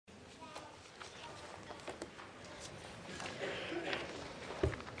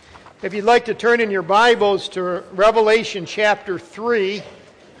If you'd like to turn in your Bibles to Revelation chapter 3.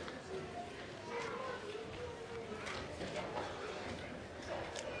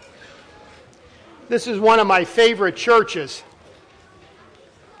 This is one of my favorite churches,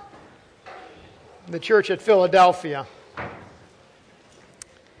 the church at Philadelphia.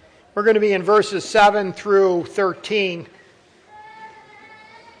 We're going to be in verses 7 through 13.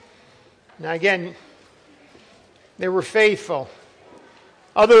 Now again, they were faithful.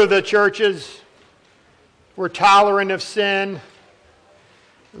 Other of the churches were tolerant of sin,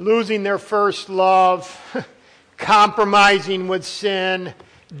 losing their first love, compromising with sin,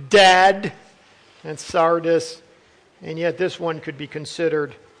 dead, and Sardis. And yet this one could be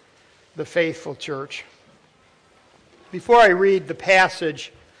considered the faithful church. Before I read the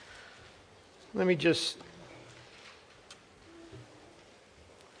passage, let me just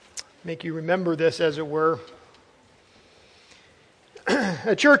make you remember this, as it were.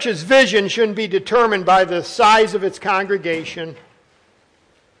 A church's vision shouldn't be determined by the size of its congregation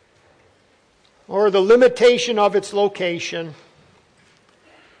or the limitation of its location,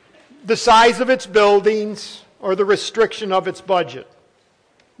 the size of its buildings, or the restriction of its budget.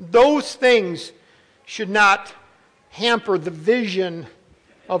 Those things should not hamper the vision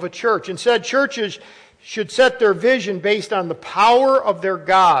of a church. Instead, churches should set their vision based on the power of their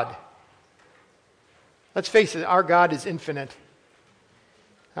God. Let's face it, our God is infinite.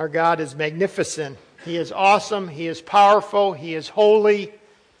 Our God is magnificent. He is awesome. He is powerful. He is holy.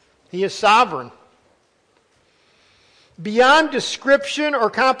 He is sovereign. Beyond description or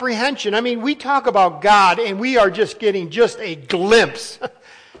comprehension. I mean, we talk about God and we are just getting just a glimpse.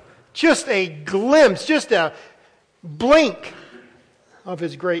 Just a glimpse. Just a blink of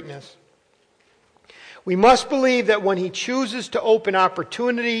His greatness. We must believe that when He chooses to open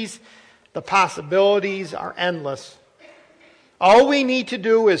opportunities, the possibilities are endless. All we need to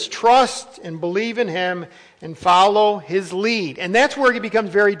do is trust and believe in Him and follow His lead. And that's where it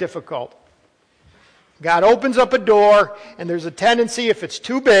becomes very difficult. God opens up a door, and there's a tendency, if it's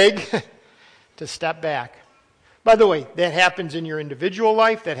too big, to step back. By the way, that happens in your individual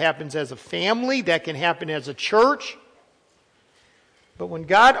life, that happens as a family, that can happen as a church. But when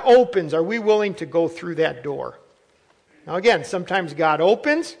God opens, are we willing to go through that door? Now again, sometimes God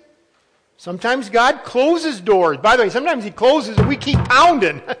opens. Sometimes God closes doors. By the way, sometimes He closes and we keep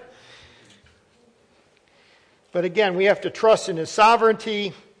pounding. But again, we have to trust in His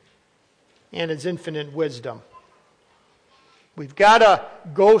sovereignty and His infinite wisdom. We've got to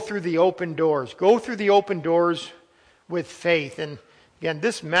go through the open doors. Go through the open doors with faith. And again,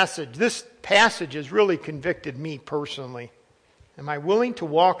 this passage has really convicted me personally. Am I willing to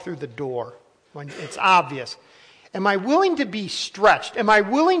walk through the door when it's obvious? Am I willing to be stretched? Am I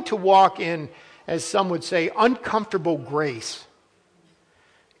willing to walk in, as some would say, uncomfortable grace?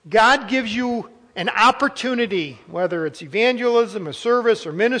 God gives you an opportunity, whether it's evangelism, a service,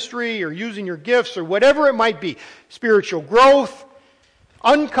 or ministry, or using your gifts, or whatever it might be, spiritual growth,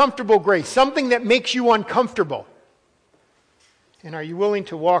 uncomfortable grace, something that makes you uncomfortable. And are you willing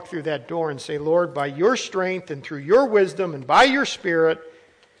to walk through that door and say, Lord, by your strength and through your wisdom and by your Spirit,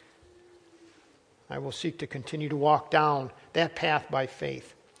 I will seek to continue to walk down that path by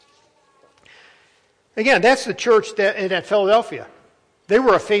faith. Again, that's the church at Philadelphia. They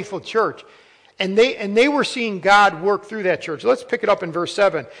were a faithful church. And they were seeing God work through that church. Let's pick it up in verse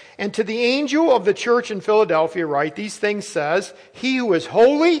 7. And to the angel of the church in Philadelphia write, these things says, He who is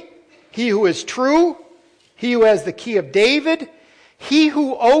holy, He who is true, He who has the key of David, He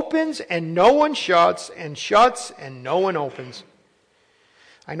who opens and no one shuts, and shuts and no one opens.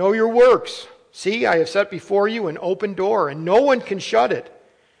 I know your works. See, I have set before you an open door, and no one can shut it.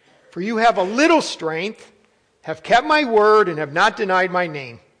 For you have a little strength, have kept my word, and have not denied my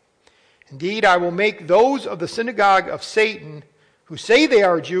name. Indeed, I will make those of the synagogue of Satan, who say they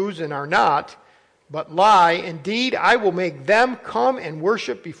are Jews and are not, but lie. Indeed, I will make them come and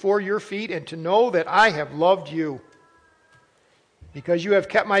worship before your feet, and to know that I have loved you. Because you have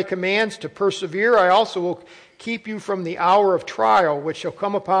kept my commands to persevere, I also will keep you from the hour of trial, which shall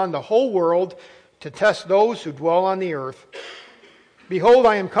come upon the whole world to test those who dwell on the earth. Behold,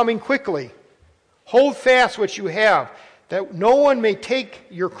 I am coming quickly. Hold fast what you have, that no one may take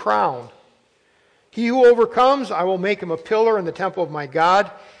your crown. He who overcomes, I will make him a pillar in the temple of my God.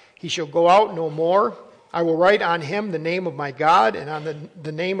 He shall go out no more. I will write on him the name of my God, and on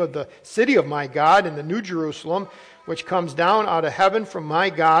the name of the city of my God, in the New Jerusalem, which comes down out of heaven from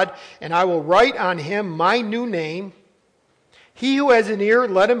my God, and I will write on him my new name. He who has an ear,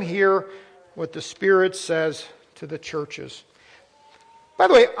 let him hear what the Spirit says to the churches. By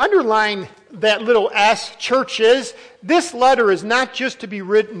the way, underline that little S, churches. This letter is not just to be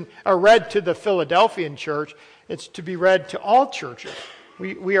written or read to the Philadelphian church. It's to be read to all churches.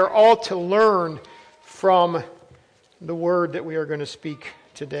 We are all to learn from the word that we are going to speak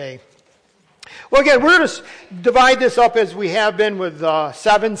today. Well, again, we're going to divide this up as we have been with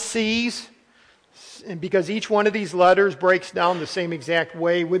 7 C's, and because each one of these letters breaks down the same exact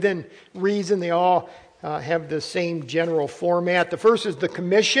way. Within reason, they all have the same general format. The first is the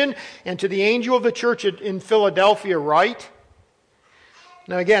commission, and to the angel of the church in Philadelphia write.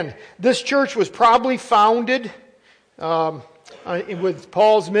 Now again, this church was probably founded with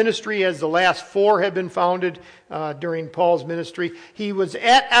Paul's ministry, as the last 4 had been founded during Paul's ministry. He was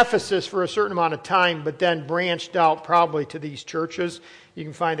at Ephesus for a certain amount of time, but then branched out probably to these churches. You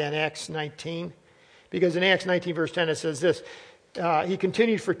can find that in Acts 19. Because in Acts 19 verse 10 it says this, he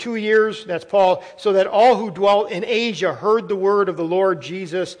continued for 2 years, that's Paul, so that all who dwelt in Asia heard the word of the Lord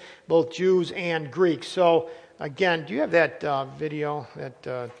Jesus, both Jews and Greeks. So again, do you have that video,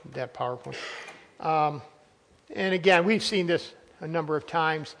 that PowerPoint? And again, we've seen this a number of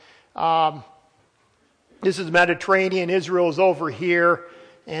times. This is Mediterranean. Israel is over here.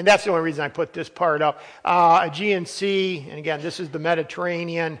 And that's the only reason I put this part up. Aegean Sea. And again, this is the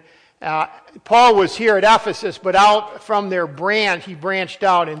Mediterranean. Paul was here at Ephesus, but out from their branch, he branched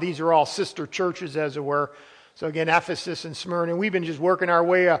out. And these are all sister churches, as it were. So again, Ephesus and Smyrna. And we've been just working our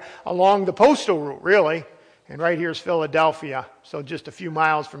way along the postal route, really. And right here is Philadelphia. So just a few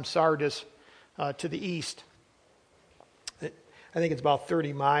miles from Sardis to the east. I think it's about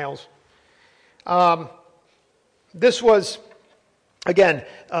 30 miles. This was, again,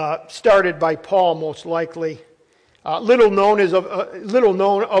 started by Paul, most likely. Little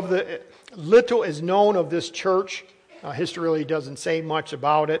is known of this church. History really doesn't say much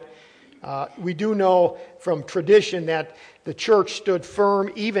about it. We do know from tradition that the church stood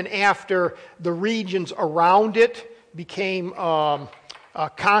firm even after the regions around it became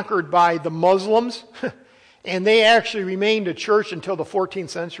conquered by the Muslims. And they actually remained a church until the 14th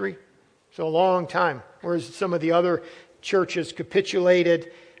century. So a long time. Whereas some of the other churches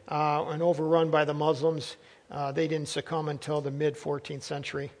capitulated and overrun by the Muslims. They didn't succumb until the mid-14th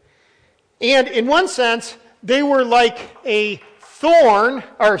century. And in one sense, they were like a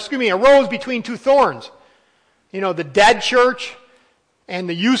rose between 2 thorns. You know, the dead church and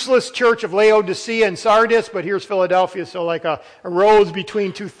the useless church of Laodicea and Sardis, but here's Philadelphia, so like a rose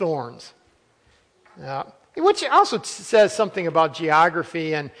between 2 thorns. Which also says something about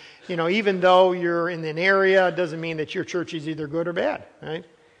geography, and even though you're in an area, it doesn't mean that your church is either good or bad, right?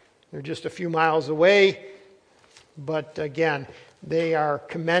 They're just a few miles away, but again, they are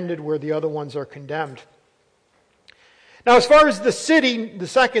commended where the other ones are condemned. Now, as far as the city, the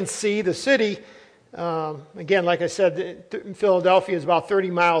second C, the city, again, like I said, Philadelphia is about 30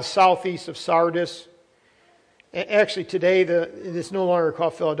 miles southeast of Sardis. Actually, today, it's no longer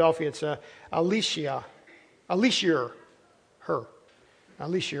called Philadelphia, it's Alicia.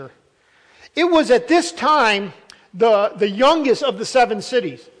 It was at this time the youngest of the 7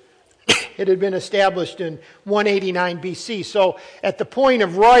 cities. It had been established in 189 BC. So at the point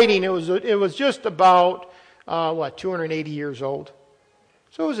of writing, it was just about 280 years old.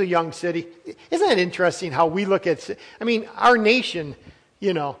 So it was a young city. Isn't that interesting how we look at? Our nation,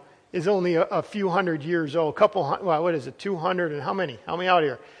 is only a few hundred years old. 200 and how many? How many out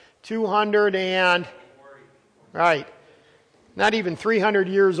here? 200 and. Right. Not even 300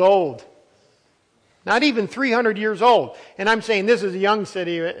 years old. Not even 300 years old. And I'm saying this is a young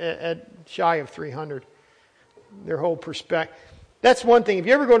city at shy of 300. Their whole perspective. That's one thing. If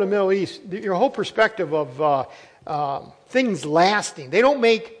you ever go to the Middle East, your whole perspective of things lasting.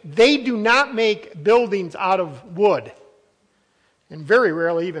 They do not make buildings out of wood. And very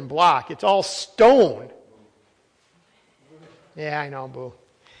rarely even block. It's all stone. Yeah, I know, boo.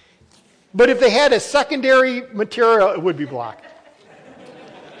 But if they had a secondary material, it would be block.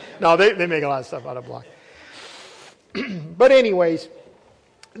 No, they make a lot of stuff out of block. But anyways,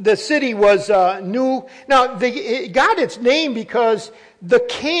 the city was new. Now, it got its name because the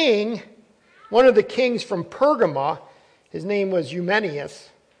king, one of the kings from Pergama, his name was Eumenius,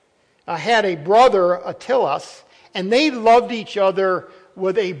 had a brother, Attilas, and they loved each other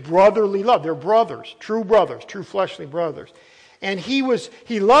with a brotherly love. They're brothers, true fleshly brothers. And he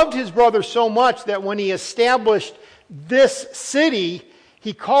loved his brother so much that when he established this city,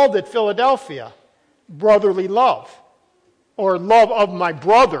 he called it Philadelphia, brotherly love, or love of my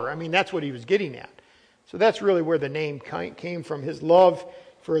brother. That's what he was getting at. So that's really where the name came from, his love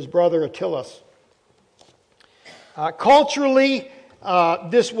for his brother Attilas. Culturally,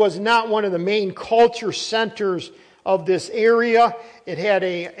 this was not one of the main culture centers of this area. It had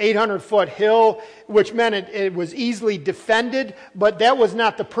a 800-foot hill, which meant it was easily defended, but that was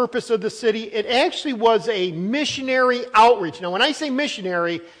not the purpose of the city. It actually was a missionary outreach. Now, when I say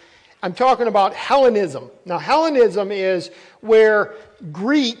missionary, I'm talking about Hellenism. Now, Hellenism is where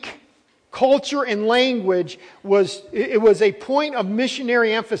Greek culture and language was a point of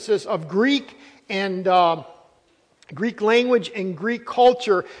missionary emphasis of Greek and Greek language and Greek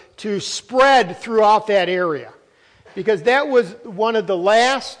culture to spread throughout that area. Because that was one of the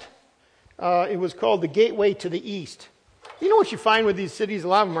last, it was called the gateway to the east. You know what you find with these cities? A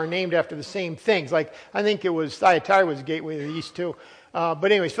lot of them are named after the same things. Like, I think it was, Thyatira was the gateway to the east too.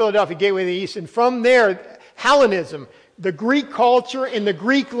 But anyways, Philadelphia, gateway to the east. And from there, Hellenism, the Greek culture and the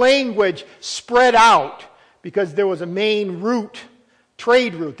Greek language spread out because there was a main route,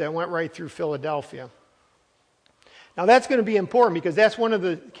 trade route that went right through Philadelphia. Now that's going to be important because that's one of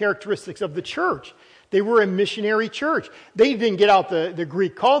the characteristics of the church. They were a missionary church. They didn't get out the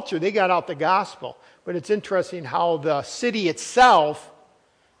Greek culture, they got out the gospel. But it's interesting how the city itself,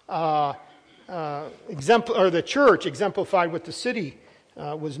 the church exemplified what the city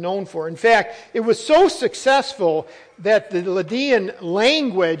was known for. In fact, it was so successful that the Lydian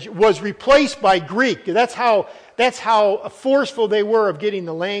language was replaced by Greek. That's how forceful they were of getting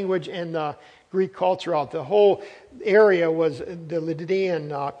the language and the Greek culture out. The whole area was the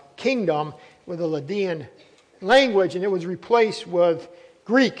Lydian kingdom with the Lydian language, and it was replaced with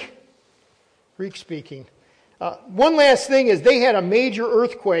Greek speaking. One last thing is they had a major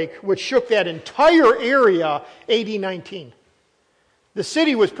earthquake which shook that entire area AD 19. The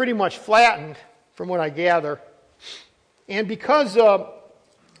city was pretty much flattened, from what I gather. And because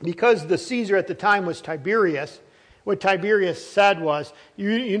the Caesar at the time was Tiberius, what Tiberius said was,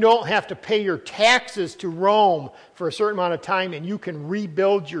 you don't have to pay your taxes to Rome for a certain amount of time, and you can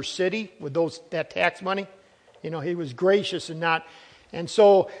rebuild your city with that tax money. You know, he was gracious and not. And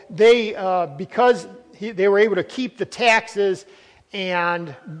so they, because they were able to keep the taxes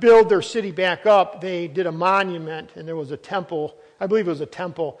and build their city back up, they did a monument, and there was a temple. I believe it was a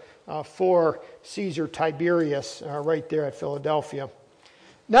temple for Caesar Tiberius right there at Philadelphia.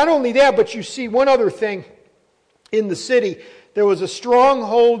 Not only that, but you see one other thing in the city. There was a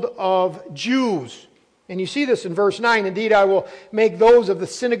stronghold of Jews. And you see this in verse 9. Indeed, I will make those of the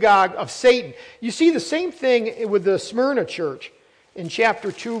synagogue of Satan. You see the same thing with the Smyrna church in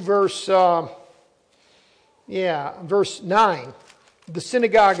chapter 2, verse 9. The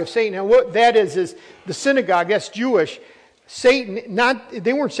synagogue of Satan. Now what that is the synagogue, that's Jewish. Satan,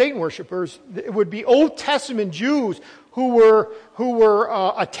 they weren't Satan worshipers. It would be Old Testament Jews who were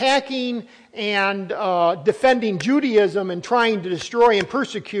attacking and defending Judaism and trying to destroy and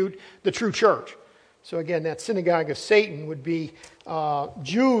persecute the true church. So again, that synagogue of Satan would be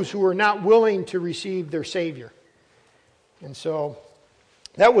Jews who were not willing to receive their Savior. And so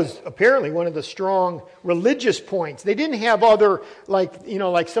that was apparently one of the strong religious points. They didn't have other,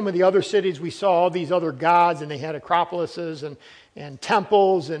 like some of the other cities we saw, all these other gods, and they had acropolises and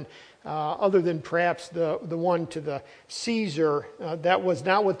temples, and other than perhaps the one to the Caesar, that was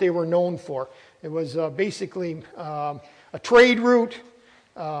not what they were known for. It was basically a trade route,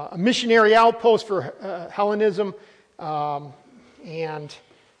 a missionary outpost for Hellenism, and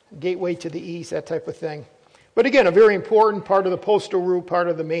gateway to the east, that type of thing. But again, a very important part of the postal route, part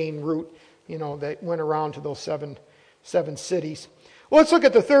of the main route, that went around to those seven cities. Well, let's look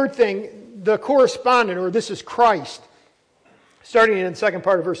at the third thing, the correspondent, or this is Christ. Starting in the second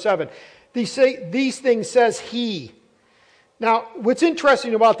part of verse 7. These things says he. Now, what's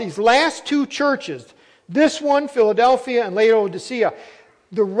interesting about these last two churches, this one, Philadelphia, and Laodicea,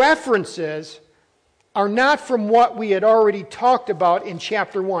 the references are not from what we had already talked about in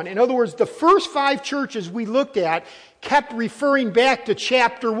chapter 1. In other words, the first 5 churches we looked at kept referring back to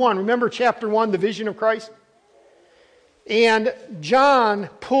chapter 1. Remember chapter 1, the vision of Christ? And John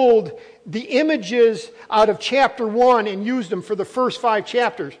pulled the images out of chapter 1 and used them for the first 5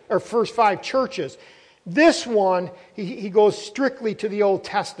 chapters, or first 5 churches. This one, he goes strictly to the Old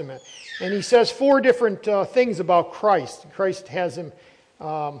Testament. And he says 4 different things about Christ. Christ has him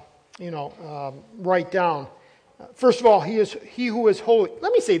write down. First of all, he is he who is holy.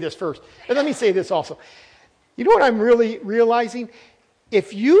 Let me say this first, and let me say this also. You know what I'm really realizing?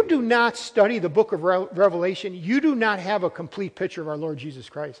 If you do not study the book of Revelation, you do not have a complete picture of our Lord Jesus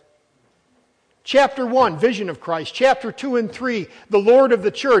Christ. Chapter 1, vision of Christ. Chapter 2 and 3, the Lord of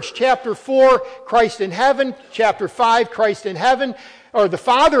the church. Chapter 4, Christ in heaven. Chapter 5, Christ in heaven. Or the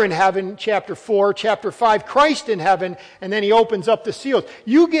Father in heaven, chapter 4. Chapter 5, Christ in heaven. And then he opens up the seals.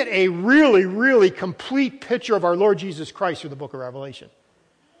 You get a really, really complete picture of our Lord Jesus Christ through the book of Revelation.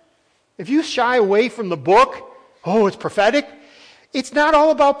 If you shy away from the book, Oh, it's prophetic? It's not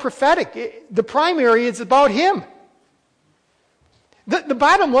all about prophetic. The primary is about Him. The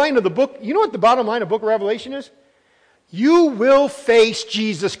bottom line of the book, you know what the bottom line of the book of Revelation is? You will face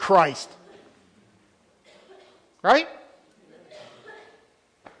Jesus Christ. Right?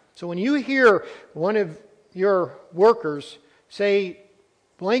 So when you hear one of your workers say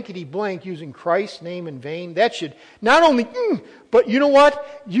blankety blank using Christ's name in vain, that should not only, but you know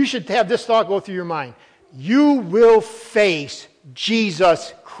what? You should have this thought go through your mind. You will face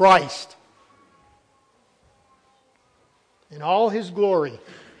Jesus Christ in all His glory.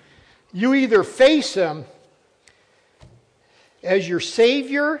 You either face Him as your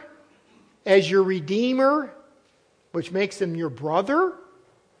Savior, as your Redeemer, which makes Him your brother,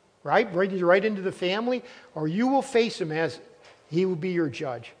 right? Brings you right into the family, or you will face Him as He will be your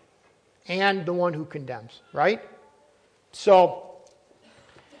judge and the one who condemns, right? So,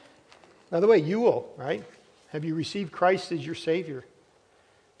 by the way, you will, right? Have you received Christ as your Savior?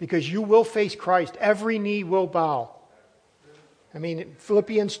 Because you will face Christ. Every knee will bow. I mean,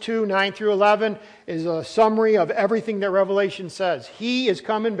 Philippians 2, 9 through 11 is a summary of everything that Revelation says. He is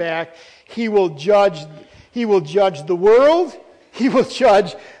coming back. He will judge the world. He will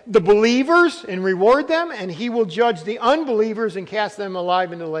judge the believers and reward them. And He will judge the unbelievers and cast them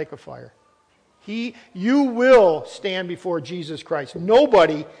alive into the lake of fire. You will stand before Jesus Christ.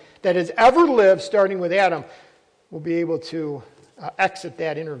 Nobody that has ever lived, starting with Adam, will be able to exit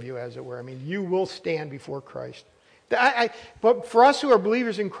that interview, as it were. I mean, you will stand before Christ. But for us who are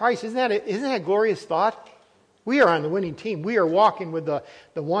believers in Christ, isn't that a glorious thought? We are on the winning team. We are walking with the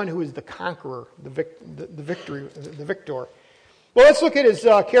one who is the conqueror, the victor. Well, let's look at His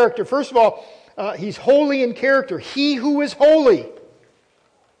character. First of all, He's holy in character. He who is holy.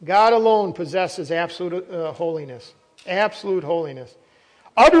 God alone possesses absolute holiness. Absolute holiness.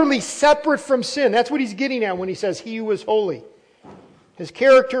 Utterly separate from sin. That's what He's getting at when He says He who is holy. His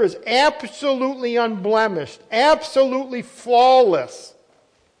character is absolutely unblemished, absolutely flawless,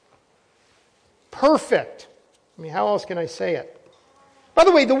 perfect. I mean, how else can I say it? By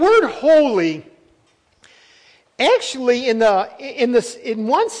the way, the word holy, actually, in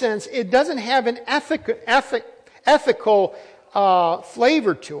one sense, it doesn't have an ethical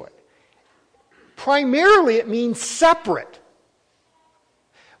flavor to it. Primarily, it means separate.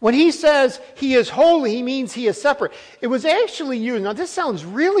 When He says He is holy, He means He is separate. It was actually used, now this sounds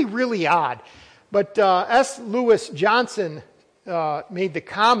really, really odd, but S. Lewis Johnson made the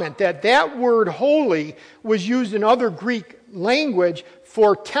comment that word holy was used in other Greek language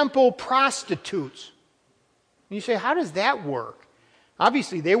for temple prostitutes. And you say, how does that work?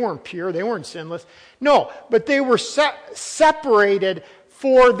 Obviously, they weren't pure, they weren't sinless. No, but they were separated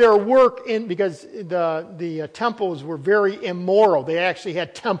for their work because the temples were very immoral. They actually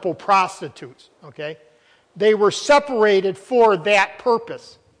had temple prostitutes, okay? They were separated for that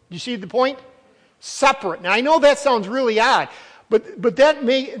purpose. Do you see the point? Separate. Now, I know that sounds really odd, but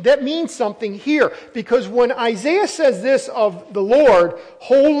that means something here. Because when Isaiah says this of the Lord,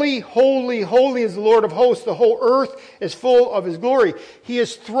 holy, holy, holy is the Lord of hosts, the whole earth is full of His glory. He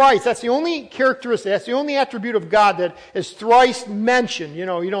is thrice. That's the only characteristic, that's the only attribute of God that is thrice mentioned. You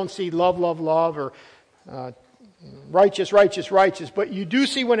know, you don't see love, love, love, or righteous, righteous, righteous. But you do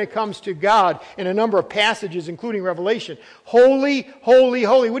see when it comes to God in a number of passages, including Revelation, holy, holy,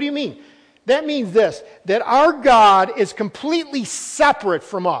 holy. What do you mean? That means this, that our God is completely separate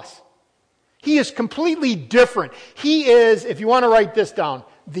from us. He is completely different. He is, if you want to write this down,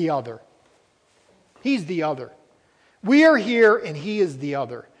 the other. He's the other. We are here and He is the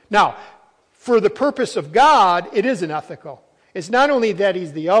other. Now, for the purpose of God, it isn't ethical. It's not only that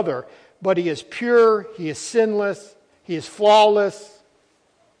He's the other, but He is pure, He is sinless, He is flawless,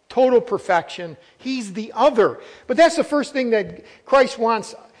 total perfection. He's the other. But that's the first thing that Christ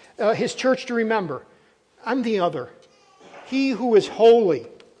wants His church to remember. I'm the other. He who is holy.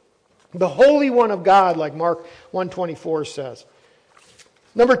 The Holy One of God, like Mark 1:24 says.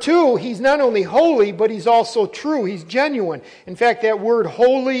 Number two, He's not only holy, but He's also true. He's genuine. In fact, that word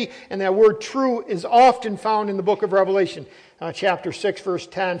holy and that word true is often found in the book of Revelation. Chapter 6, verse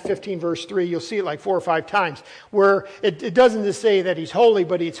 10, 15, verse 3. You'll see it like 4 or 5 times. Where it doesn't just say that He's holy,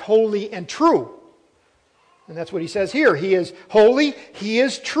 but He's holy and true. And that's what He says here. He is holy. He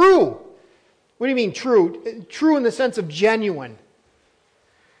is true. What do you mean true? True in the sense of genuine.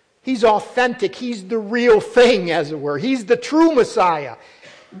 He's authentic. He's the real thing, as it were. He's the true Messiah.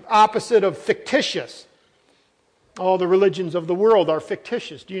 Opposite of fictitious. All the religions of the world are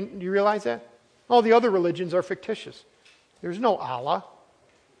fictitious. Do you realize that? All the other religions are fictitious. There's no Allah.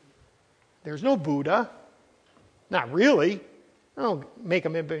 There's no Buddha. Not really. Don't make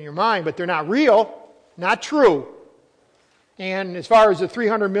them up in your mind, but they're not real. Not true. And as far as the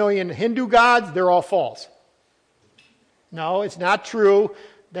 300 million Hindu gods, they're all false. No, it's not true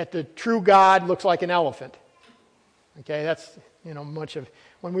that the true God looks like an elephant. Okay, that's, much of,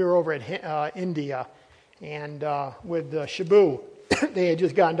 when we were over at India and with Shibu, they had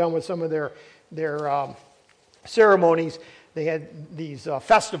just gotten done with some of their ceremonies. They had these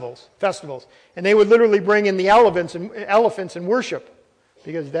festivals, and they would literally bring in the elephants and worship,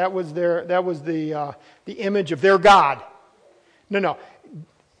 because that was the image of their God. No.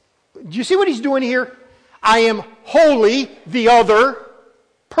 Do you see what he's doing here? I am holy, the other,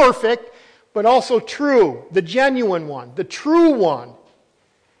 perfect, but also true, the genuine one, the true one.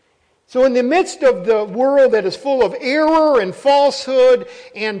 So in the midst of the world that is full of error and falsehood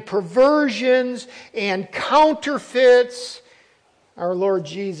and perversions and counterfeits, our Lord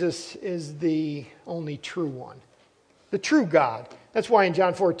Jesus is the only true one, the true God. That's why in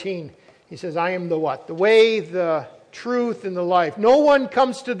John 14 he says, I am the what? The way, the truth, and the life. No one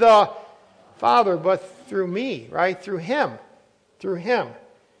comes to the Father but through me, right? Through Him. Through Him.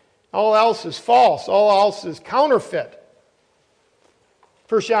 All else is false. All else is counterfeit.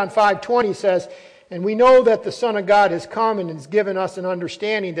 1 John 5:20 says, and we know that the Son of God has come and has given us an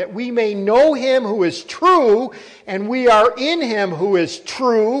understanding that we may know Him who is true, and we are in Him who is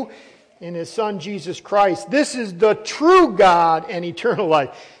true, in His Son Jesus Christ. This is the true God and eternal life.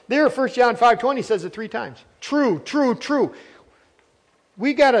 There, 1 John 5:20 says it 3 times. True, true, true.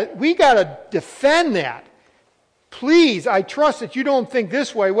 We gotta defend that. Please, I trust that you don't think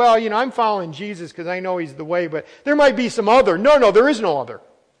this way. Well, I'm following Jesus because I know He's the way, but there might be some other. No, there is no other.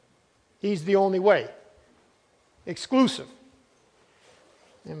 He's the only way. Exclusive.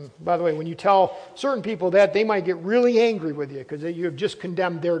 And by the way, when you tell certain people that, they might get really angry with you because you have just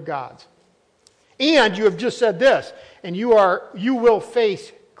condemned their gods. And you have just said this, and you will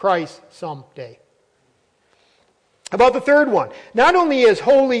face Christ someday. About the third one. Not only is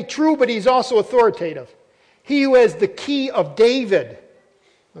holy true, but He's also authoritative. He who has the key of David.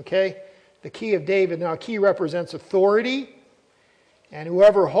 Okay? The key of David. Now, a key represents authority. And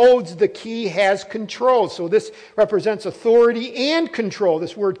whoever holds the key has control. So this represents authority and control,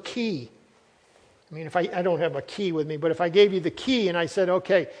 this word key. I mean, if I don't have a key with me, but if I gave you the key and I said,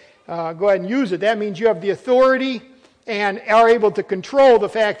 okay, go ahead and use it, that means you have the authority and are able to control the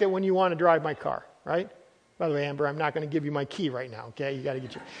fact that when you want to drive my car, right? By the way, Amber, I'm not going to give you my key right now, okay? You got to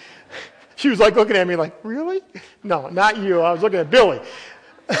get your... She was like looking at me like, really? No, not you. I was looking at Billy.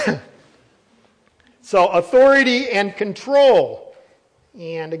 So authority and control.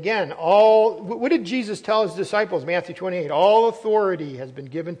 And again, what did Jesus tell His disciples? Matthew 28, all authority has been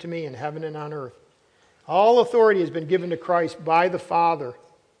given to me in heaven and on earth. All authority has been given to Christ by the Father.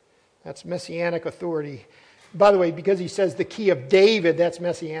 That's messianic authority. By the way, because He says the key of David, that's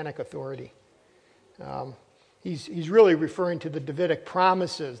messianic authority. He's really referring to the Davidic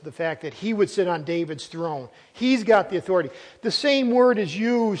promises, the fact that He would sit on David's throne. He's got the authority. The same word is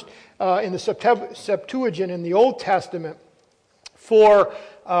used in the Septuagint in the Old Testament for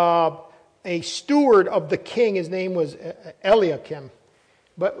a steward of the king. His name was Eliakim.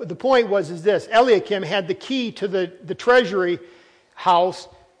 But the point is this. Eliakim had the key to the treasury house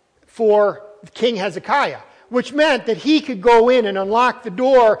for King Hezekiah, which meant that he could go in and unlock the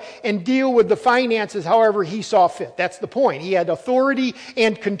door and deal with the finances however he saw fit. That's the point. He had authority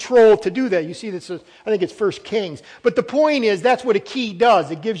and control to do that. You see this, I think it's 1 Kings. But the point is, that's what a key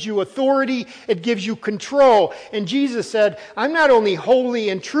does. It gives you authority, it gives you control. And Jesus said, I'm not only holy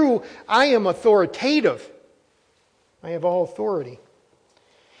and true, I am authoritative. I have all authority.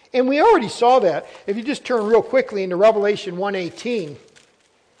 And we already saw that. If you just turn real quickly into Revelation 1:18,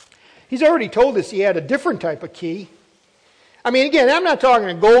 He's already told us He had a different type of key. I mean, again, I'm not talking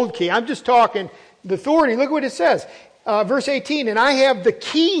a gold key. I'm just talking the authority. Look what it says. Verse 18, and I have the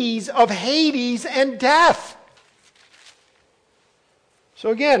keys of Hades and death.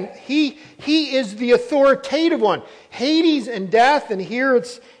 So again, He is the authoritative one. Hades and death, and here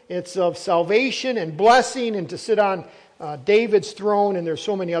it's of salvation and blessing and to sit on David's throne, and there's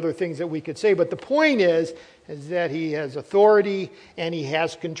so many other things that we could say. But the point is that He has authority and He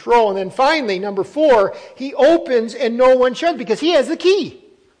has control. And then finally, number 4, He opens and no one shuts because He has the key.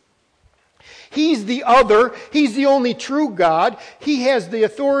 He's the other. He's the only true God. He has the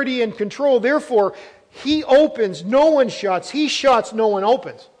authority and control. Therefore, He opens, no one shuts. He shuts, no one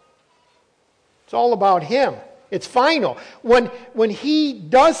opens. It's all about Him. It's final. When He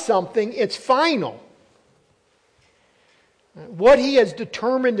does something, it's final. What He has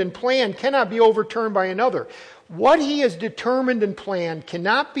determined and planned cannot be overturned by another. What He has determined and planned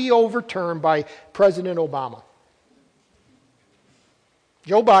cannot be overturned by President Obama,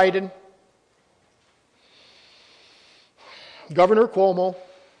 Joe Biden, Governor Cuomo.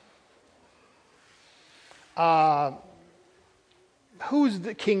 Who's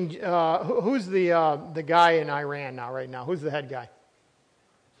the king? Who's the guy in Iran now? Right now, who's the head guy?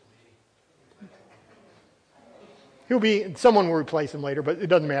 Someone will replace him later, but it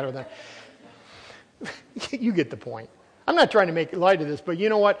doesn't matter then. You get the point. I'm not trying to make light of this, but you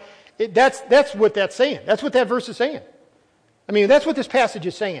know what? That's what that's saying. That's what that verse is saying. I mean, that's what this passage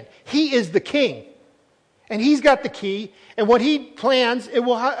is saying. He is the king, and he's got the key, and what he plans, it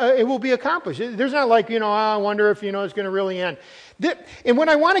will be accomplished. There's not like, I wonder if, it's going to really end. And what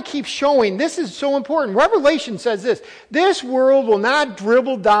I want to keep showing, this is so important. Revelation says this world will not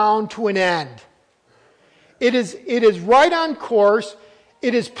dribble down to an end. It is right on course.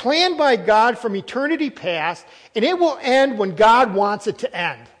 It is planned by God from eternity past, and it will end when God wants it to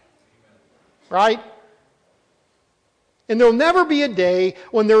end. Right? And there'll never be a day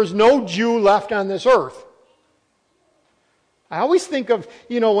when there's no Jew left on this earth. I always think of,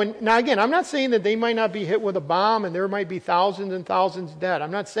 now again, I'm not saying that they might not be hit with a bomb and there might be thousands and thousands dead.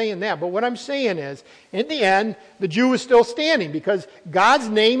 I'm not saying that. But what I'm saying is, in the end, the Jew is still standing because God's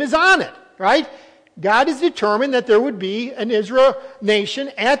name is on it, right? God has determined that there would be an Israel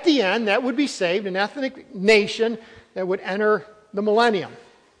nation at the end that would be saved, an ethnic nation that would enter the millennium.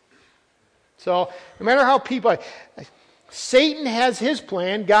 So, no matter how people... Satan has his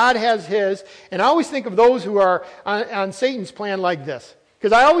plan, God has his, and I always think of those who are on Satan's plan like this.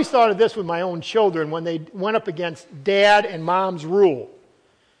 Because I always thought of this with my own children when they went up against dad and mom's rule.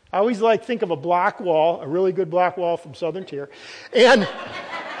 I always think of a block wall, a really good block wall from Southern Tier, and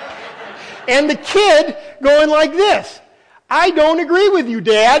the kid going like this. I don't agree with you,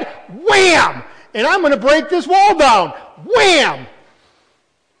 Dad. Wham! And I'm going to break this wall down. Wham!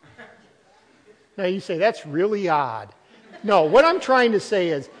 Now you say, that's really odd. No, what I'm trying to say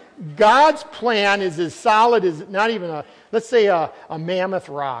is God's plan is as solid as not even let's say a mammoth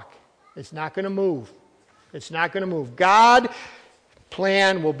rock. It's not going to move. It's not going to move. God's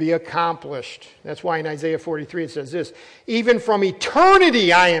plan will be accomplished. That's why in Isaiah 43 it says this, even from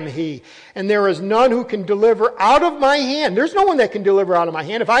eternity I am he, and there is none who can deliver out of my hand. There's no one that can deliver out of my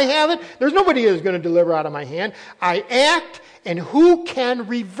hand. If I have it, there's nobody who's going to deliver out of my hand. I act, and who can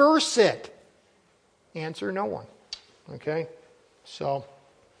reverse it? Answer, no one. Okay? So,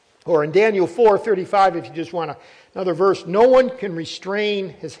 or in Daniel 4:35, if you just want another verse, no one can restrain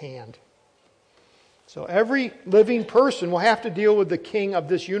his hand. So every living person will have to deal with the king of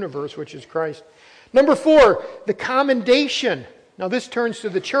this universe, which is Christ. Number 4, the commendation. Now this turns to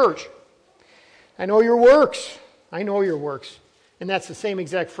the church. I know your works. I know your works. And that's the same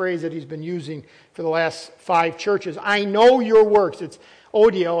exact phrase that he's been using for the last 5 churches. I know your works. It's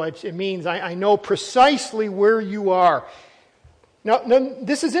Odio, it means I know precisely where you are. Now,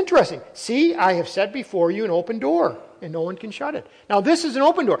 this is interesting. See, I have set before you an open door, and no one can shut it. Now, this is an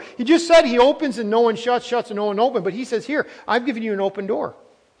open door. He just said he opens and no one shuts, shuts and no one opens, but he says here, I've given you an open door.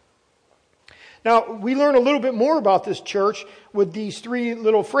 Now, we learn a little bit more about this church with these 3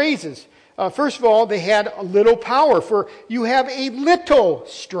 little phrases. First of all, they had a little power, for you have a little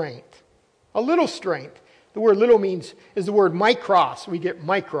strength. A little strength. The word little is the word mikros. We get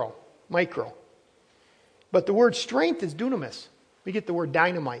micro. But the word strength is dunamis. We get the word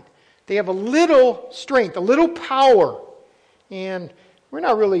dynamite. They have a little strength, a little power. And we're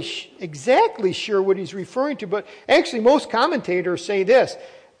not really exactly sure what he's referring to, but actually most commentators say this.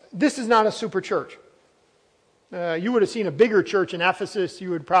 This is not a super church. You would have seen a bigger church in Ephesus.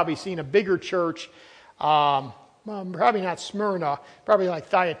 You would probably seen a bigger church, probably not Smyrna, probably like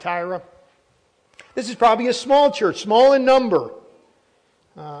Thyatira. This is probably a small church, small in number,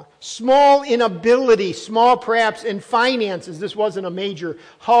 small in ability, small perhaps in finances. This wasn't a major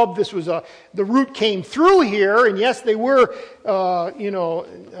hub. This was the route came through here, and yes, they were,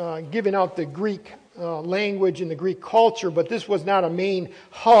 giving out the Greek language and the Greek culture, but this was not a main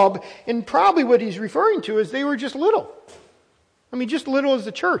hub. And probably what he's referring to is they were just little. I mean, just little as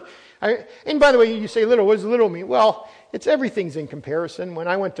the church. And by the way, you say little. What does little mean? Well, everything's in comparison. When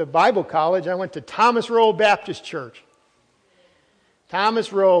I went to Bible college, I went to Thomas Rowe Baptist Church.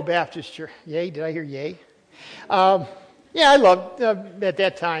 Thomas Rowe Baptist Church. Yay, did I hear yay? I loved, at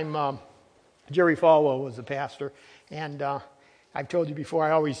that time, Jerry Falwell was the pastor. And I've told you before,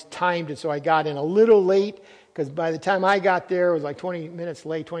 I always timed it so I got in a little late, because by the time I got there, it was like 20 minutes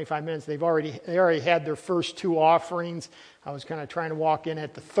late, 25 minutes. They already had their first 2 offerings. I was kind of trying to walk in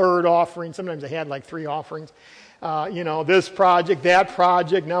at the 3rd offering. Sometimes they had like 3 offerings. This project, that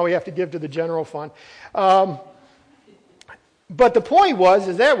project. Now we have to give to the general fund. But the point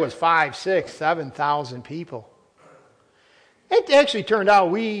was that was 5,000, 6,000, 7,000 people. It actually turned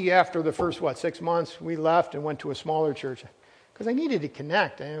out after the first, 6 months, we left and went to a smaller church. Because I needed to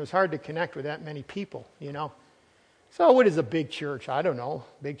connect, and it was hard to connect with that many people, So what is a big church? I don't know.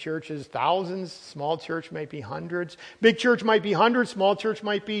 Big church is thousands. Small church might be hundreds. Big church might be hundreds. Small church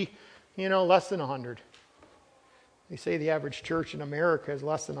might be, less than 100. They say the average church in America is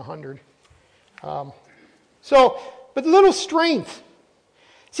less than 100. But little strength.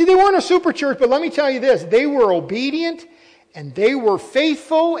 See, they weren't a super church, but let me tell you this. They were obedient, and they were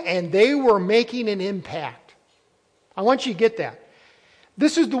faithful, and they were making an impact. I want you to get that.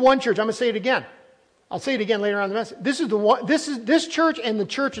 This is the one church. I'm going to say it again. I'll say it again later on in the message. This church and the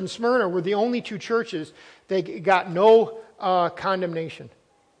church in Smyrna were the only two churches that got no condemnation.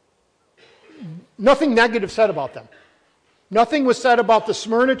 Nothing negative said about them. Nothing was said about the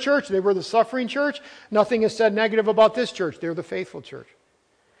Smyrna church. They were the suffering church. Nothing is said negative about this church. They're the faithful church.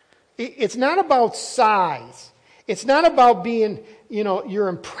 It's not about size. It's not about being, your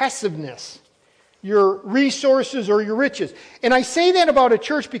impressiveness, your resources, or your riches. And I say that about a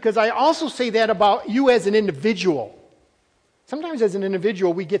church because I also say that about you as an individual. Sometimes as an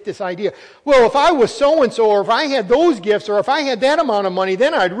individual we get this idea, well, if I was so-and-so, or if I had those gifts, or if I had that amount of money,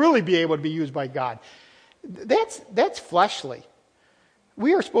 then I'd really be able to be used by God. That's fleshly.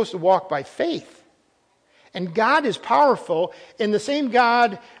 We are supposed to walk by faith. And God is powerful, and the same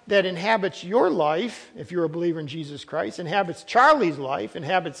God that inhabits your life, if you're a believer in Jesus Christ, inhabits Charlie's life,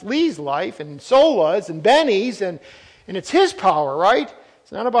 inhabits Lee's life, and Sola's, and Benny's, and it's His power, right?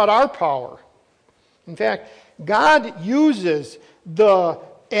 It's not about our power. In fact, God uses the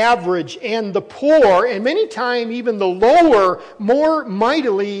average and the poor, and many times even the lower, more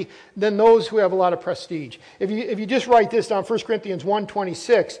mightily than those who have a lot of prestige. If you just write this down, 1 Corinthians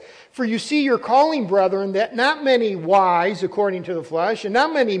 1:26, for you see your calling, brethren, that not many wise according to the flesh, and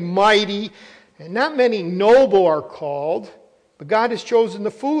not many mighty, and not many noble are called, but God has chosen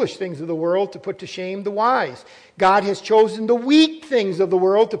the foolish things of the world to put to shame the wise. God has chosen the weak things of the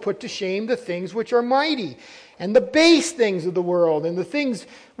world to put to shame the things which are mighty. And the base things of the world, and the things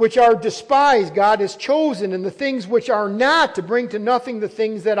which are despised, God has chosen, and the things which are not, to bring to nothing the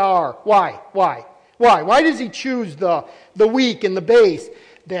things that are. Why? Why does He choose the weak and the base?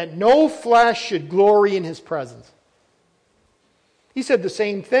 That no flesh should glory in His presence. He said the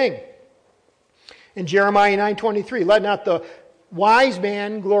same thing in Jeremiah 9:23. Let not the wise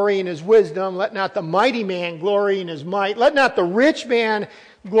man glory in his wisdom. Let not the mighty man glory in his might. Let not the rich man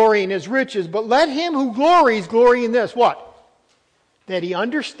glory in his riches. But let him who glories glory in this. What? That he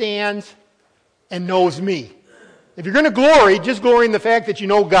understands and knows me. If you're going to glory, just glory in the fact that you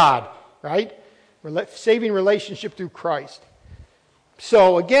know God. Right? Saving relationship through Christ.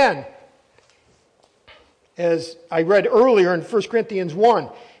 So again, as I read earlier in 1 Corinthians 1,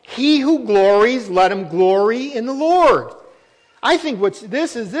 he who glories, let him glory in the Lord. I think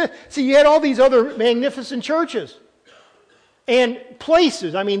this is this. See, you had all these other magnificent churches and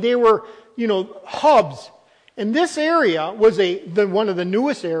places. I mean, they were, hubs. And this area was one of the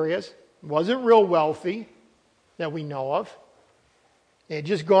newest areas. It wasn't real wealthy that we know of. It had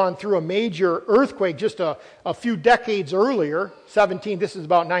just gone through a major earthquake just a few decades earlier. This is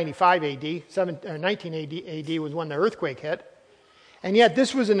about 95 AD. 19 AD was when the earthquake hit. And yet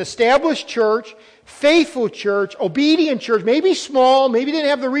this was an established church, faithful church, obedient church, maybe small, maybe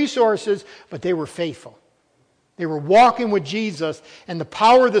didn't have the resources, but they were faithful. They were walking with Jesus, and the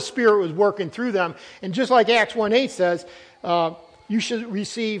power of the Spirit was working through them. And just like Acts 1:8 says, you should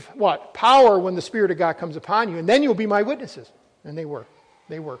receive what? Power when the Spirit of God comes upon you, and then you'll be my witnesses. And they were.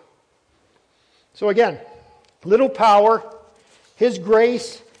 They were. So again, little power, His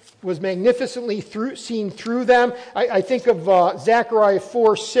grace was magnificently seen through them. I think of Zechariah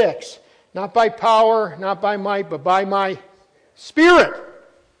 4:6. Not by power, not by might, but by my Spirit.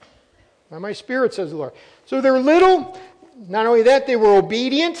 By my Spirit, says the Lord. So they're little. Not only that, they were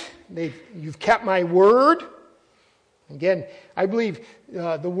obedient. You've kept my word. Again, I believe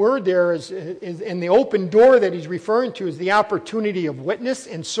the word there is in the open door that he's referring to is the opportunity of witness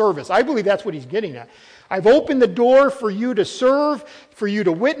and service. I believe that's what he's getting at. I've opened the door for you to serve, for you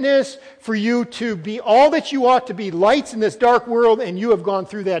to witness, for you to be all that you ought to be, lights in this dark world, and you have gone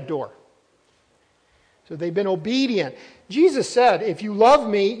through that door. So they've been obedient. Jesus said, if you love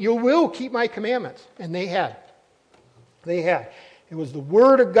me, you will keep my commandments. And they had. They had. It was the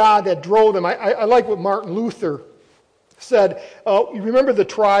Word of God that drove them. I like what Martin Luther said. You remember the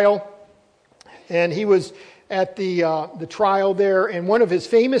trial? And he was at the trial there, and one of his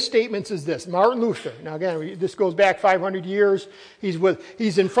famous statements is this. Martin Luther. Now again, this goes back 500 years.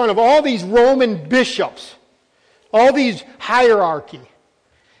 He's in front of all these Roman bishops, all these hierarchy.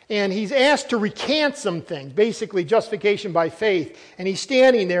 and he's asked to recant some things, basically justification by faith. And he's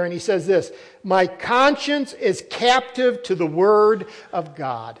standing there and he says this, "My conscience is captive to the word of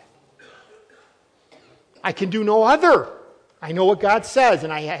God. I can do no other. I know what God says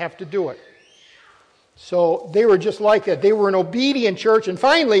and I have to do it." So they were just like that. They were an obedient church, and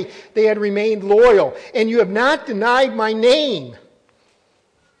finally, they had remained loyal. "And you have not denied my name."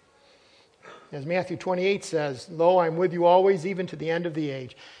 As Matthew 28 says, "Lo, I'm with you always, even to the end of the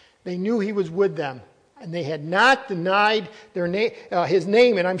age." They knew he was with them, and they had not denied his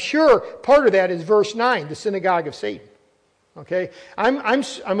name. And I'm sure part of that is verse 9, the synagogue of Satan. Okay?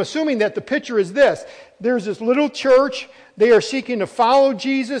 I'm assuming that the picture is this. There's this little church. They are seeking to follow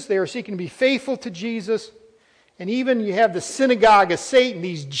Jesus. They are seeking to be faithful to Jesus. And even you have the synagogue of Satan,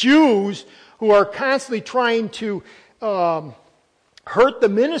 these Jews who are constantly trying to hurt the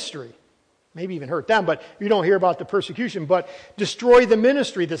ministry. Maybe even hurt them, but you don't hear about the persecution. But destroy the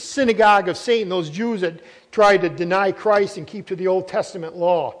ministry, the synagogue of Satan, those Jews that tried to deny Christ and keep to the Old Testament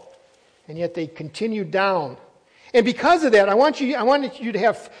law. And yet they continued down. And because of that, I wanted you to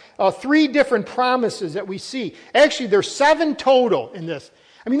have 3 different promises that we see. Actually, there's 7 total in this.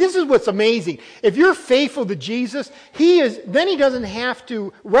 I mean, this is what's amazing. If you're faithful to Jesus, then he doesn't have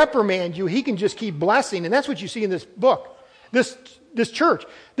to reprimand you. He can just keep blessing. And that's what you see in this book, this church.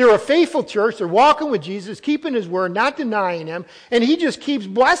 They're a faithful church. They're walking with Jesus, keeping his word, not denying him. And he just keeps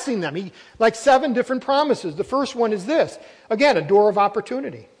blessing them. Like 7 different promises. The first one is this. Again, a door of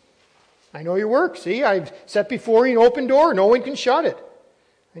opportunity. "I know your work. See, I've set before you an open door. No one can shut it."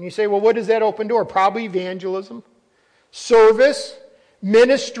 And you say, well, what is that open door? Probably evangelism, service,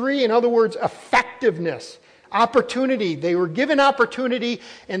 ministry. In other words, effectiveness, opportunity. They were given opportunity,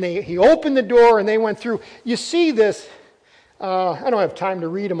 and he opened the door, and they went through. You see this, I don't have time to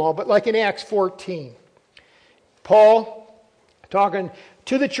read them all, but like in Acts 14. Paul, talking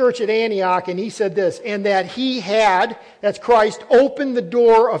to the church at Antioch, and he said this, "And that he had," that's Christ, "opened the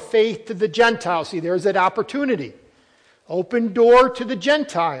door of faith to the Gentiles." See, there's that opportunity. Open door to the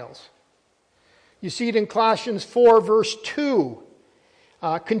Gentiles. You see it in Colossians 4, verse 2.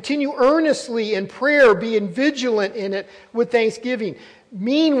 "Continue earnestly in prayer, being vigilant in it with thanksgiving.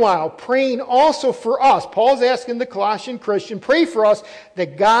 Meanwhile, praying also for us." Paul's asking the Colossian Christian, pray for us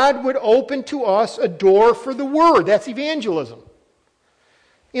that God would open to us a door for the word. That's evangelism.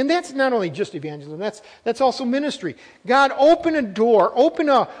 And that's not only just evangelism, that's also ministry. God, open a door, open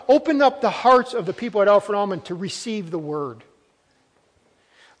up the hearts of the people at Alfred Almond to receive the word.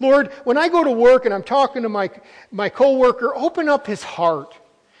 Lord, when I go to work and I'm talking to my coworker, open up his heart.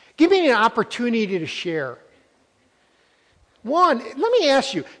 Give me an opportunity to share. Let me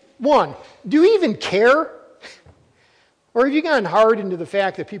ask you, do you even care? Or have you gotten hardened to the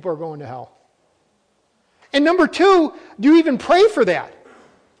fact that people are going to hell? And number 2, do you even pray for that?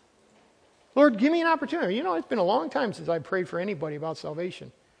 Lord, give me an opportunity. It's been a long time since I prayed for anybody about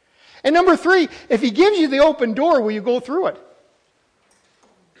salvation. And number 3, if he gives you the open door, will you go through it?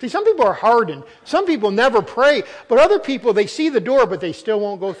 See, some people are hardened. Some people never pray. But other people, they see the door, but they still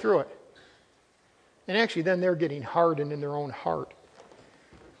won't go through it. And actually, then they're getting hardened in their own heart.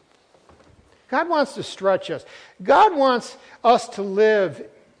 God wants to stretch us. God wants us to live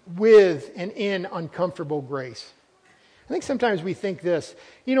with and in uncomfortable grace. I think sometimes we think this,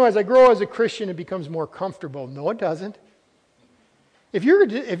 as I grow as a Christian, it becomes more comfortable. No, it doesn't. If you're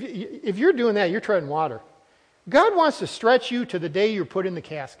doing that, you're treading water. God wants to stretch you to the day you're put in the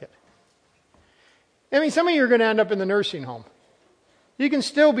casket. I mean, some of you are going to end up in the nursing home. You can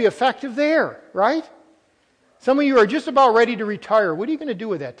still be effective there, right? Some of you are just about ready to retire. What are you going to do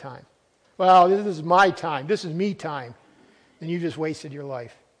with that time? Well, this is my time. This is me time. Then you just wasted your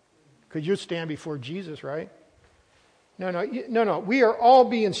life. Because you'll stand before Jesus, right? No. We are all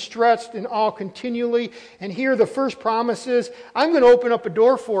being stretched and all continually. And here the first promise is, I'm going to open up a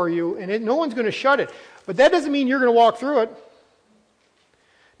door for you, and no one's going to shut it. But that doesn't mean you're going to walk through it.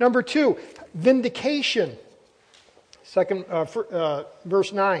 Number 2, vindication.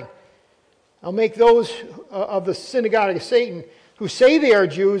 Verse 9. I'll make those of the synagogue of Satan who say they are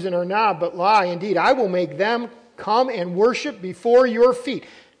Jews and are not, but lie. Indeed, I will make them come and worship before your feet.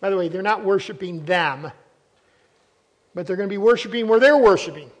 By the way, they're not worshiping them, but they're going to be worshiping where they're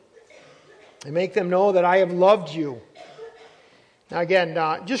worshiping. And make them know that I have loved you. Now again,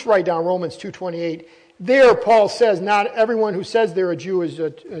 just write down Romans 2:28. There, Paul says, not everyone who says they're a Jew is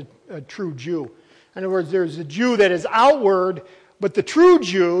a true Jew. In other words, there's a Jew that is outward, but the true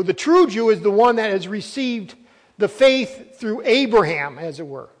Jew is the one that has received the faith through Abraham, as it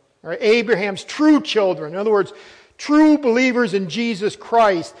were. Right? Abraham's true children. In other words, true believers in Jesus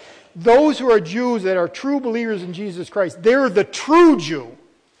Christ. Those who are Jews that are true believers in Jesus Christ, they're the true Jew.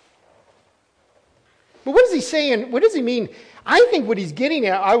 But what is he saying? What does he mean? I think what he's getting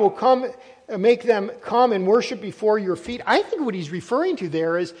at, I will come, make them come and worship before your feet. I think what he's referring to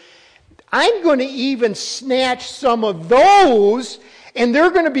there is, I'm going to even snatch some of those, and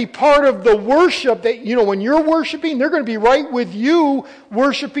they're going to be part of the worship that, when you're worshiping, they're going to be right with you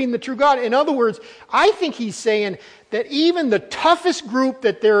worshiping the true God. In other words, I think he's saying that even the toughest group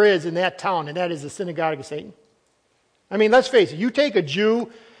that there is in that town, and that is the synagogue of Satan. I mean, let's face it, you take a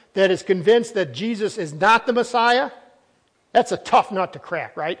Jew that is convinced that Jesus is not the Messiah, that's a tough nut to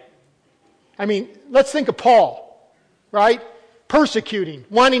crack, right? I mean, let's think of Paul, right? Persecuting,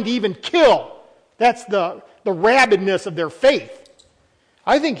 wanting to even kill. That's the rabidness of their faith.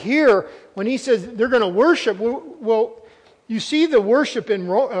 I think here, when he says they're going to worship, well, you see the worship in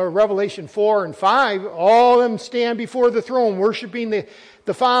Revelation 4 and 5, all of them stand before the throne, worshiping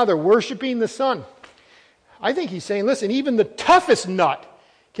the Father, worshiping the Son. I think he's saying, listen, even the toughest nut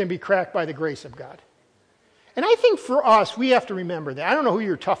can be cracked by the grace of God. And I think for us, we have to remember that. I don't know who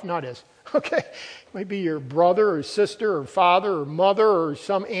your tough nut is, okay? It might be your brother or sister or father or mother or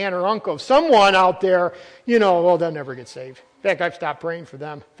some aunt or uncle. Someone out there, they'll never get saved. In fact, I've stopped praying for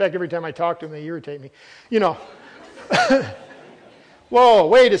them. In fact, every time I talk to them, they irritate me. Whoa,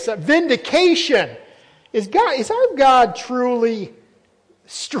 wait a second. Vindication. Is our God truly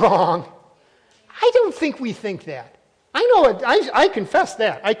strong? I don't think we think that. I know it. I confess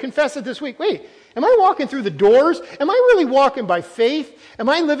that. I confess it this week. Wait, am I walking through the doors? Am I really walking by faith? Am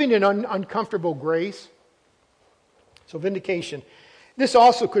I living in uncomfortable grace? So vindication. This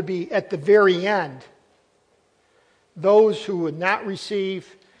also could be at the very end. Those who would not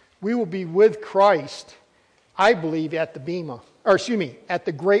receive, we will be with Christ, I believe, at the bema. At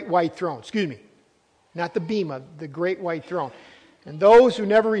the great white throne. Not the bema, the great white throne. And those who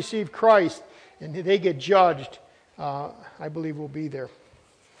never receive Christ, and they get judged, I believe will be there.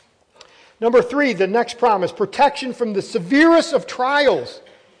 Number 3, the next promise, protection from the severest of trials.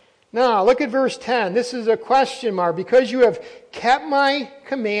 Now, look at verse 10. This is a question mark. Because you have kept my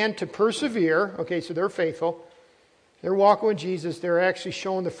command to persevere. Okay, so they're faithful. They're walking with Jesus. They're actually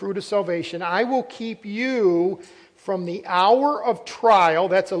showing the fruit of salvation. I will keep you from the hour of trial.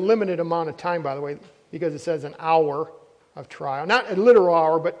 That's a limited amount of time, by the way, because it says an hour of trial. Not a literal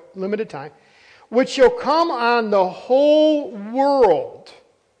hour, but limited time. Which shall come on the whole world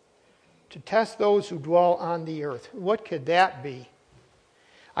to test those who dwell on the earth. What could that be?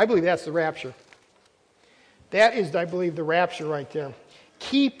 I believe that's the rapture. That is, I believe, the rapture right there.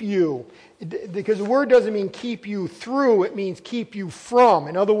 Keep you. Because the word doesn't mean keep you through, it means keep you from.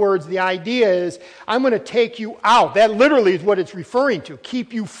 In other words, the idea is, I'm going to take you out. That literally is what it's referring to.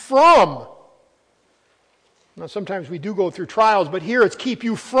 Keep you from. Now, sometimes we do go through trials, but here it's keep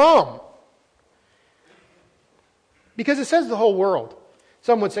you from. Because it says the whole world.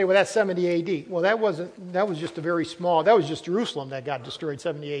 Some would say, well, that's 70 AD. Well, that was just a very small, that was just Jerusalem that got destroyed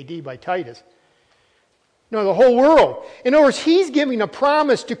 70 AD by Titus. No, the whole world. In other words, he's giving a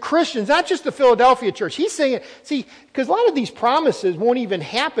promise to Christians, not just the Philadelphia church. He's saying, because a lot of these promises won't even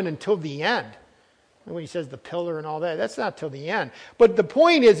happen until the end. And when he says the pillar and all that, that's not till the end. But the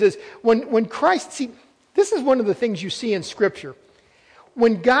point is when Christ, this is one of the things you see in Scripture.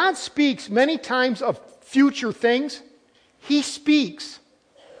 When God speaks many times of future things, he speaks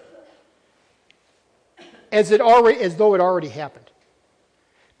as though it already happened.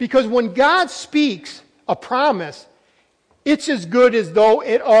 Because when God speaks a promise, it's as good as though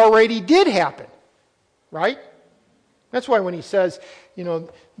it already did happen. Right? That's why when he says,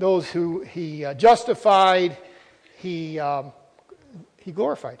 those who he justified, he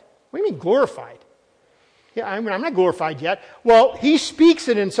glorified. What do you mean glorified? Yeah, I'm not glorified yet. Well, he speaks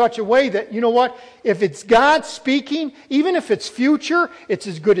it in such a way that, if it's God speaking, even if it's future, it's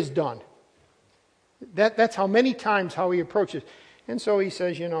as good as done. That's how many times how he approaches. And so he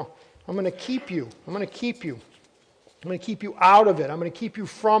says, I'm going to keep you. I'm going to keep you. I'm going to keep you out of it. I'm going to keep you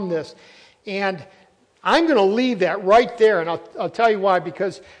from this. And I'm going to leave that right there. And I'll tell you why.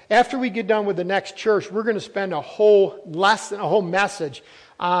 Because after we get done with the next church, we're going to spend a whole lesson, a whole message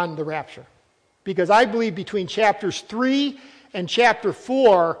on the rapture. Because I believe between chapters 3 and chapter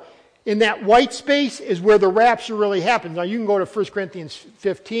 4, in that white space is where the rapture really happens. Now you can go to 1 Corinthians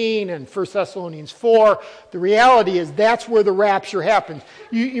 15 and 1 Thessalonians 4. The reality is that's where the rapture happens.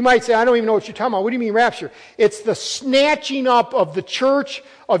 You might say, I don't even know what you're talking about. What do you mean rapture? It's the snatching up of the church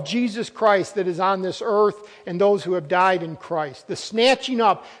of Jesus Christ that is on this earth and those who have died in Christ. The snatching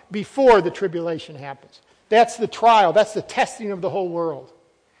up before the tribulation happens. That's the trial. That's the testing of the whole world.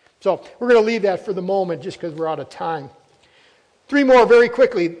 So we're going to leave that for the moment just because we're out of time. 3 more very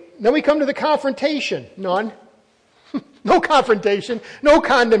quickly. Then we come to the confrontation. None. No confrontation. No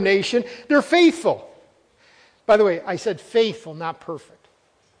condemnation. They're faithful. By the way, I said faithful, not perfect.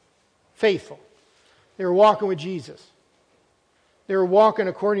 Faithful. They were walking with Jesus. They were walking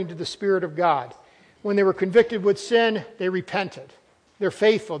according to the Spirit of God. When they were convicted with sin, they repented. They're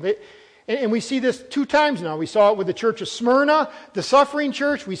faithful. And we see this 2 times now. We saw it with the church of Smyrna, the suffering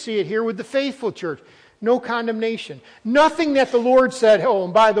church. We see it here with the faithful church. No condemnation. Nothing that the Lord said, oh,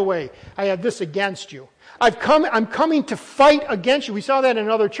 and by the way, I have this against you. I'm coming to fight against you. We saw that in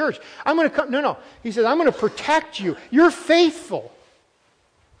another church. I'm going to come. No. He said, I'm going to protect you. You're faithful.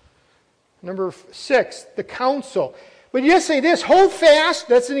 Number 6, the counsel. But you just say this, hold fast.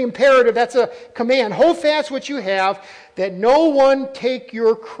 That's an imperative. That's a command. Hold fast what you have, that no one take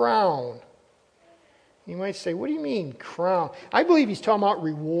your crown. You might say, what do you mean crown? I believe he's talking about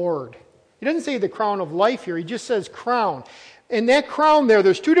reward. He doesn't say the crown of life here. He just says crown. And that crown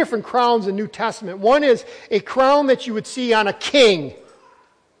there's 2 different crowns in the New Testament. One is a crown that you would see on a king.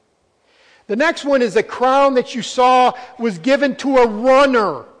 The next one is a crown that you saw was given to a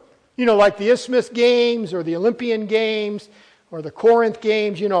runner. You know, like the Isthmus Games or the Olympian Games or the Corinth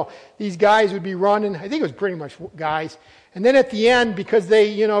Games. You know, these guys would be running. I think it was pretty much guys. And then at the end, because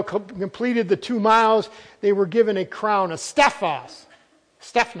they, completed the 2 miles, they were given a crown, a Stephanos.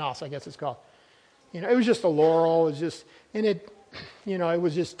 Stephanos, I guess it's called. It was just a laurel. It was just... And it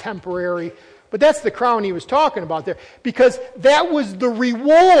was just temporary. But that's the crown he was talking about there. Because that was the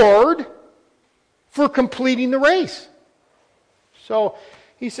reward for completing the race. So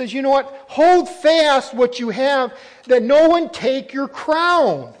he says, you know what? Hold fast what you have, that no one take your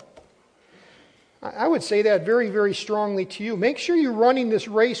crown. I would say that very, very strongly to you. Make sure you're running this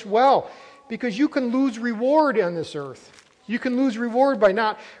race well, because you can lose reward on this earth. You can lose reward by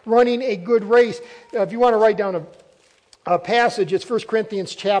not running a good race. If you want to write down a passage, it's 1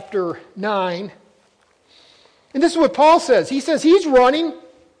 Corinthians chapter 9. And this is what Paul says. He says he's running.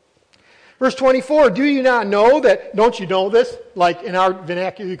 Verse 24, do you not know that, don't you know this? Like in our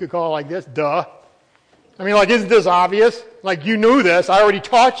vernacular you could call it like this, duh. I mean, like, isn't this obvious? Like, you knew this. I already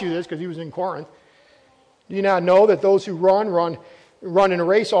taught you this because he was in Corinth. Do you not know that those who run in a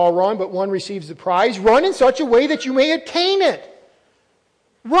race, all run, but one receives the prize? Run in such a way that you may attain it.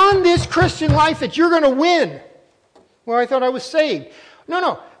 Run this Christian life that you're going to win. Well, I thought I was saved.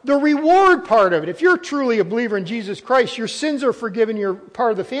 No. The reward part of it. If you're truly a believer in Jesus Christ, your sins are forgiven, you're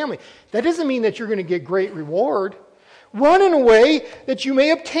part of the family. That doesn't mean that you're going to get great reward. Run in a way that you may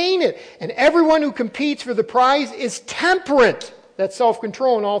obtain it. And everyone who competes for the prize is temperate. That's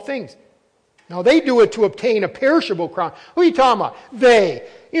self-control in all things. Now, they do it to obtain a perishable crown. Who are you talking about? They.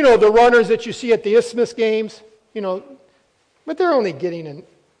 The runners that you see at the Isthmus Games. But they're only getting an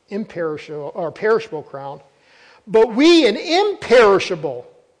imperishable or perishable crown. But we an imperishable.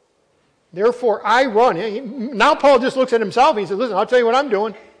 Therefore I run. Now Paul just looks at himself and he says, listen, I'll tell you what I'm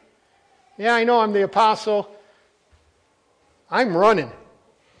doing. Yeah, I know I'm the apostle. I'm running.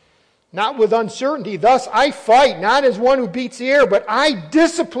 Not with uncertainty. Thus I fight, not as one who beats the air, but I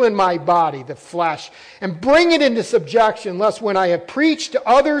discipline my body, the flesh, and bring it into subjection, lest when I have preached to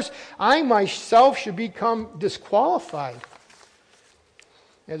others, I myself should become disqualified.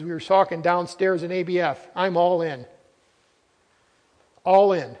 As we were talking downstairs in ABF, I'm all in.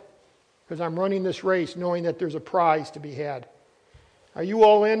 All in. Because I'm running this race knowing that there's a prize to be had. Are you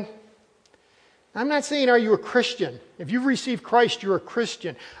all in? I'm not saying, are you a Christian? If you've received Christ, you're a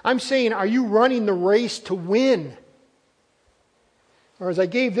Christian. I'm saying, are you running the race to win? Or as I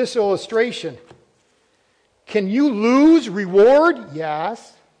gave this illustration, can you lose reward?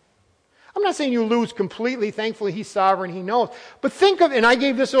 Yes. I'm not saying you lose completely. Thankfully, He's sovereign. He knows. But think of, and I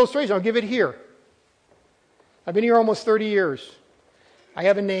gave this illustration. I'll give it here. I've been here almost 30 years. I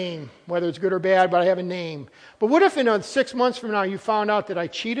have a name, whether it's good or bad, but I have a name. But what if in 6 months from now you found out that I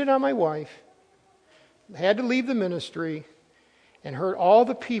cheated on my wife, had to leave the ministry, and hurt all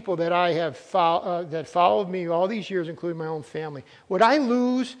the people that I have that followed me all these years, including my own family? Would I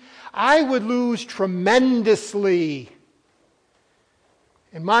lose? I would lose tremendously.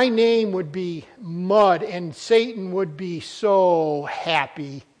 And my name would be mud, and Satan would be so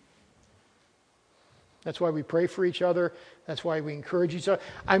happy. That's why we pray for each other. That's why we encourage each other.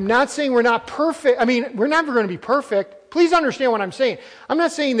 I'm not saying we're not perfect. I mean, we're never going to be perfect. Please understand what I'm saying. I'm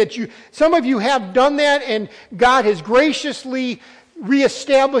not saying that some of you have done that and God has graciously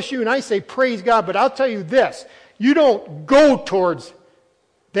reestablished you. And I say, praise God. But I'll tell you this. You don't go towards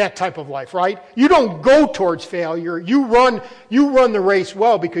that type of life, right? You don't go towards failure. You run the race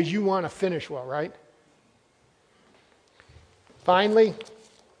well because you want to finish well, right? Finally,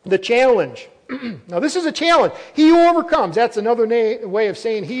 the challenge. Now, this is a challenge. He who overcomes, that's another way of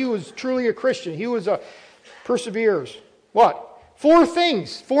saying he who is truly a Christian. He who perseveres. What? 4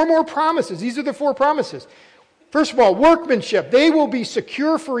 things. 4 more promises. These are the 4 promises. First of all, workmanship. They will be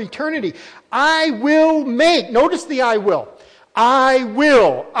secure for eternity. I will make. Notice the I will. I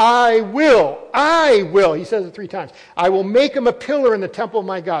will, I will, I will. He says it 3 times. I will make him a pillar in the temple of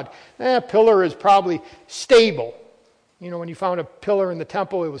my God. Pillar is probably stable. You know, when you found a pillar in the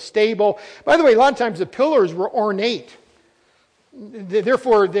temple, it was stable. By the way, a lot of times the pillars were ornate.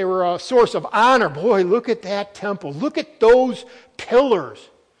 Therefore, they were a source of honor. Boy, look at that temple. Look at those pillars.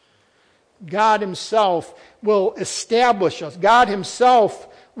 God himself will establish us. God himself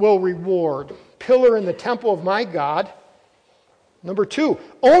will reward. Pillar in the temple of my God. Number 2,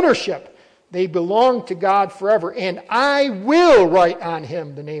 ownership. They belong to God forever, and I will write on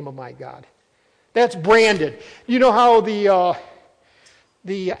him the name of my God. That's branded. You know how the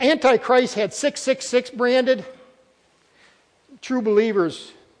Antichrist had 666 branded? True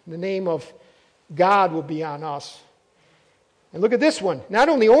believers, the name of God will be on us. And look at this one. Not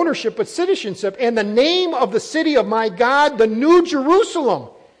only ownership, but citizenship. And the name of the city of my God, the New Jerusalem.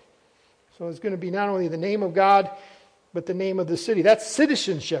 So it's going to be not only the name of God, but the name of the city. That's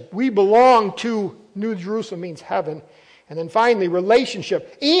citizenship. We belong to New Jerusalem, means heaven. And then finally,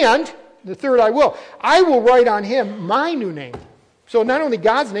 relationship. And the third, I will write on him my new name. So not only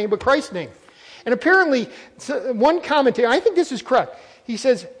God's name, but Christ's name. And apparently, one commentator, I think this is correct. He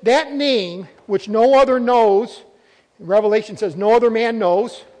says, that name, which no other knows, Revelation says no other man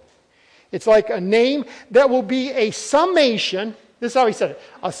knows. It's like a name that will be a summation. This is how he said it.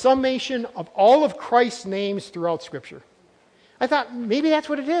 A summation of all of Christ's names throughout Scripture. I thought maybe that's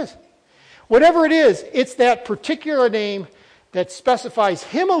what it is. Whatever it is, it's that particular name that specifies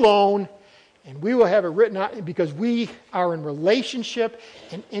him alone, and we will have it written out because we are in relationship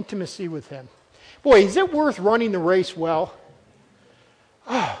and intimacy with him. Boy, is it worth running the race well?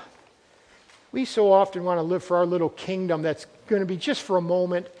 Oh, we so often want to live for our little kingdom that's going to be just for a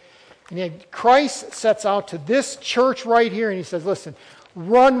moment. And yet Christ sets out to this church right here and he says, listen,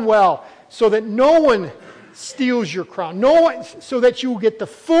 run well so that no one steals your crown. No one, so that you will get the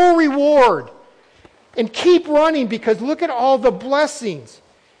full reward. And keep running because look at all the blessings.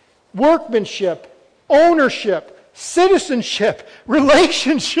 Workmanship, ownership, citizenship,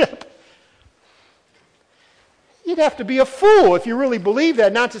 relationship. You'd have to be a fool if you really believe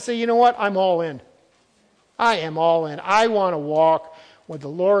that, not to say, you know what, I'm all in. I am all in. I want to walk with the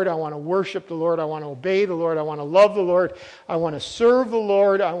Lord. I want to worship the Lord. I want to obey the Lord. I want to love the Lord. I want to serve the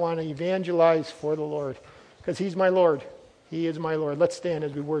Lord. I want to evangelize for the Lord because he's my Lord. He is my Lord. Let's stand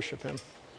as we worship him.